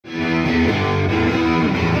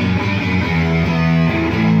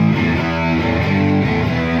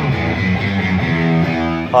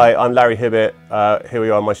Hi, I'm Larry Hibbitt. Here we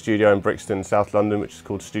are in my studio in Brixton, South London, which is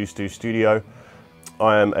called Stu Studio.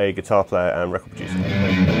 I am a guitar player and record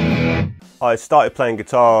producer. I started playing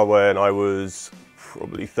guitar when I was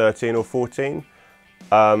probably 13 or 14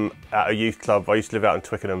 at a youth club. I used to live out in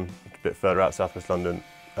Twickenham, a bit further out south west London,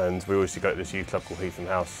 and we always used to go to this youth club called Heatham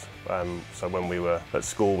House. So when we were at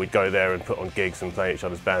school, we'd go there and put on gigs and play each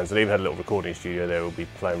other's bands, and even had a little recording studio there. We'd be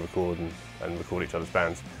playing and record each other's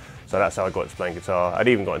bands. So that's how I got into playing guitar. I'd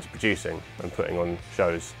even got into producing and putting on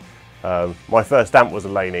shows. My first amp was a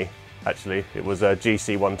Laney, actually. It was a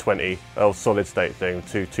GC 120, old solid state thing,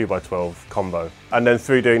 2x12 combo. And then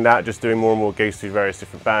through doing that, just doing more and more gigs through various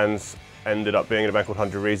different bands, ended up being in a band called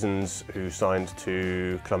 100 Reasons, who signed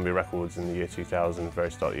to Columbia Records in the year 2000, very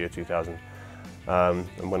start of the year 2000.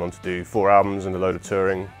 And went on to do 4 albums and a load of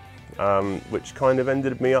touring, which kind of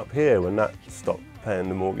ended me up here when that stopped paying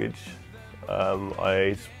the mortgage.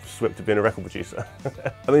 I slipped to being a record producer.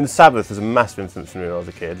 I mean, Sabbath was a massive influence for me when I was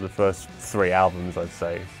a kid. The first 3 albums, I'd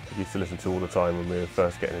say, I used to listen to all the time when we were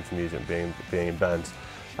first getting into music and being in bands.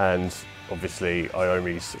 And obviously,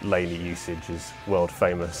 Iommi's Laney usage is world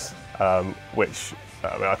famous, which,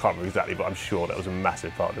 I mean, I can't remember exactly, but I'm sure that was a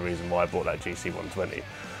massive part of the reason why I bought that GC 120.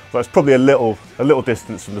 So it's probably a little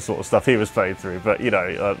distance from the sort of stuff he was playing through, but you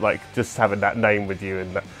know, like just having that name with you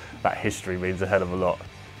and that history means a hell of a lot.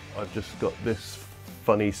 I've just got this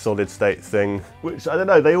funny solid state thing, which I don't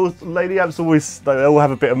know, Laney amps they all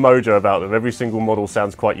have a bit of mojo about them. Every single model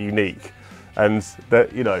sounds quite unique. And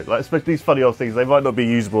that, you know, like especially these funny old things, they might not be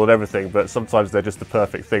usable and everything, but sometimes they're just the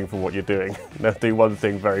perfect thing for what you're doing. They'll do one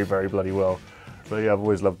thing very, very bloody well. So yeah, I've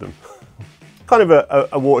always loved them. Kind of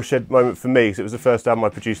a watershed moment for me, because it was the first album I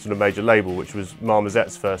produced on a major label, which was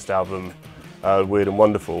Marmozets' first album, Weird and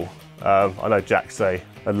Wonderful. I know Jack's a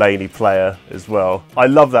Laney player as well. I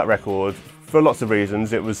love that record for lots of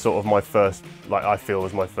reasons. It was sort of my first, like I feel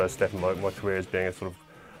was my first step in my career as being a sort of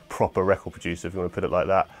proper record producer, if you want to put it like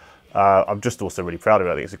that. I'm just also really proud of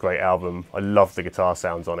it. I think it's a great album. I love the guitar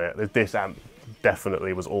sounds on it. This amp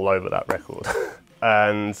definitely was all over that record.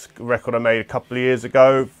 And a record I made a couple of years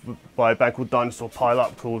ago by a band called Dinosaur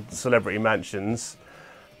Pile-Up called Celebrity Mansions.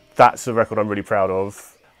 That's a record I'm really proud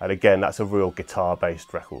of. And again, that's a real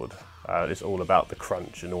guitar-based record. It's all about the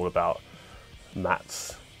crunch and all about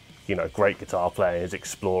Matt's, you know, great guitar playing, his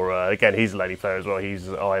Explorer. Again, he's a Laney player as well. He's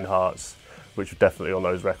Iron Hearts, which were definitely on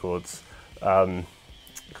those records.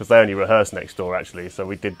 Because they only rehearsed next door, actually. So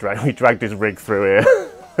we dragged his rig through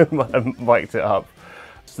here and mic'd it up.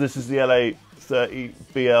 So this is the LA 30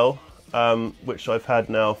 BL, which I've had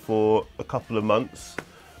now for a couple of months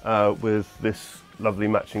with this lovely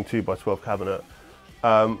matching 2x12 cabinet.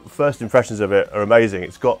 First impressions of it are amazing.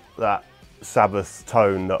 It's got that Sabbath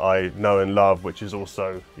tone that I know and love, which is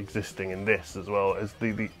also existing in this as well. As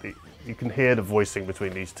you can hear the voicing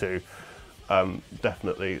between these two.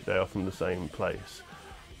 Definitely, they are from the same place.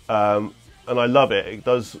 And I love it. It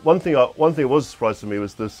does one thing that was a surprise to me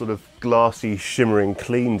was the sort of glassy, shimmering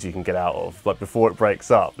cleans you can get out of. Like before it breaks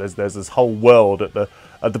up, there's this whole world at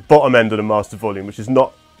the bottom end of the master volume, which is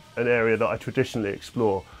not an area that I traditionally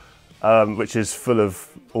explore, which is full of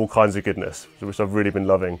all kinds of goodness, which I've really been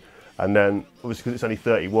loving. And then, obviously, because it's only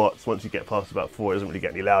 30 watts, once you get past about 4, it doesn't really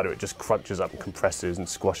get any louder. It just crunches up and compresses and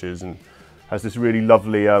squashes, and has this really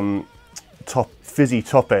lovely fizzy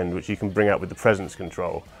top end, which you can bring out with the presence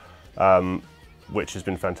control. Which has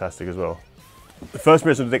been fantastic as well. The first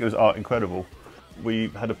impression I think was incredible. We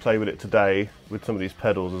had to play with it today with some of these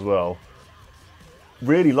pedals as well.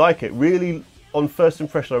 Really like it. Really, on first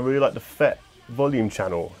impression, I really like the FET volume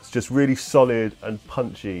channel. It's just really solid and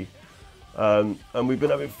punchy. And we've been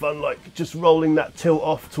having fun, like just rolling that tilt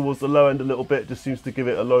off towards the low end a little bit. Just seems to give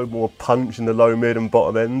it a load more punch in the low, mid, and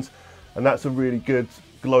bottom end. And that's a really good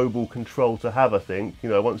global control to have, I think. You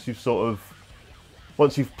know, once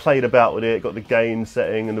you've played about with it, got the gain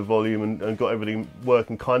setting and the volume and got everything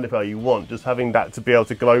working kind of how you want, just having that to be able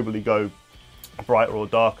to globally go brighter or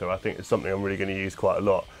darker, I think is something I'm really going to use quite a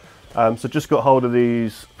lot. So just got hold of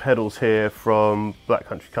these pedals here from Black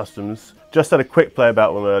Country Customs. Just had a quick play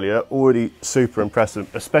about them earlier, already super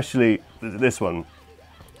impressive, especially this one.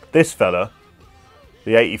 This fella,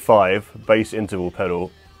 the 85 bass interval pedal,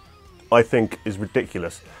 I think is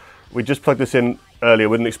ridiculous. We just plugged this in earlier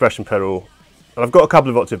with an expression pedal. And I've got a couple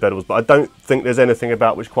of octave pedals, but I don't think there's anything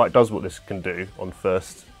about which quite does what this can do on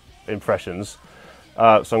first impressions. So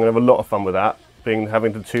I'm going to have a lot of fun with that,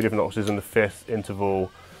 having the 2 different octaves in the 5th interval,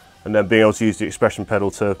 and then being able to use the expression pedal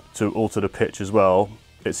to alter the pitch as well.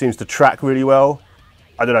 It seems to track really well.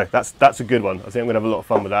 I don't know, that's a good one. I think I'm going to have a lot of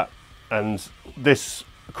fun with that. And this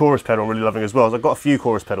chorus pedal I'm really loving as well. So I've got a few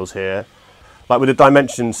chorus pedals here. Like with the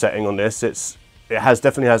dimension setting on this, it's it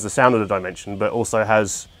definitely has the sound of the Dimension, but also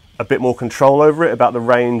has a bit more control over it, about the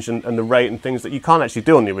range and the rate and things that you can't actually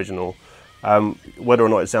do on the original. Whether or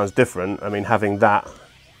not it sounds different, I mean, having that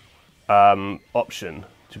option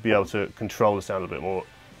to be able to control the sound a bit more,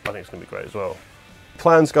 I think it's going to be great as well.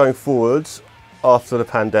 Plans going forwards after the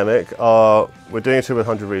pandemic are, we're doing a tour with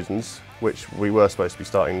 100 Reasons, which we were supposed to be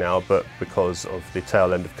starting now, but because of the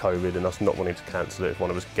tail end of COVID and us not wanting to cancel it if one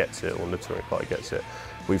of us gets it or the touring party gets it,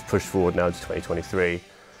 we've pushed forward now to 2023.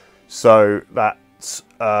 So that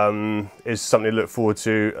is something to look forward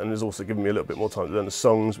to, and has also given me a little bit more time to learn the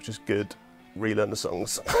songs, which is good. Relearn the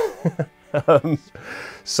songs.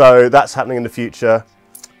 So that's happening in the future.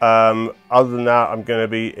 Other than that, I'm going to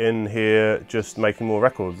be in here just making more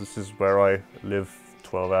records. This is where I live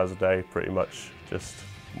 12 hours a day, pretty much, just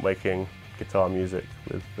making guitar music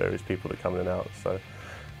with various people that come in and out. So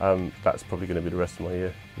that's probably going to be the rest of my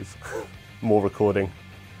year. Is more recording,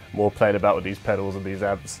 more playing about with these pedals and these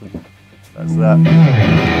amps, and that's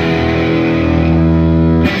that.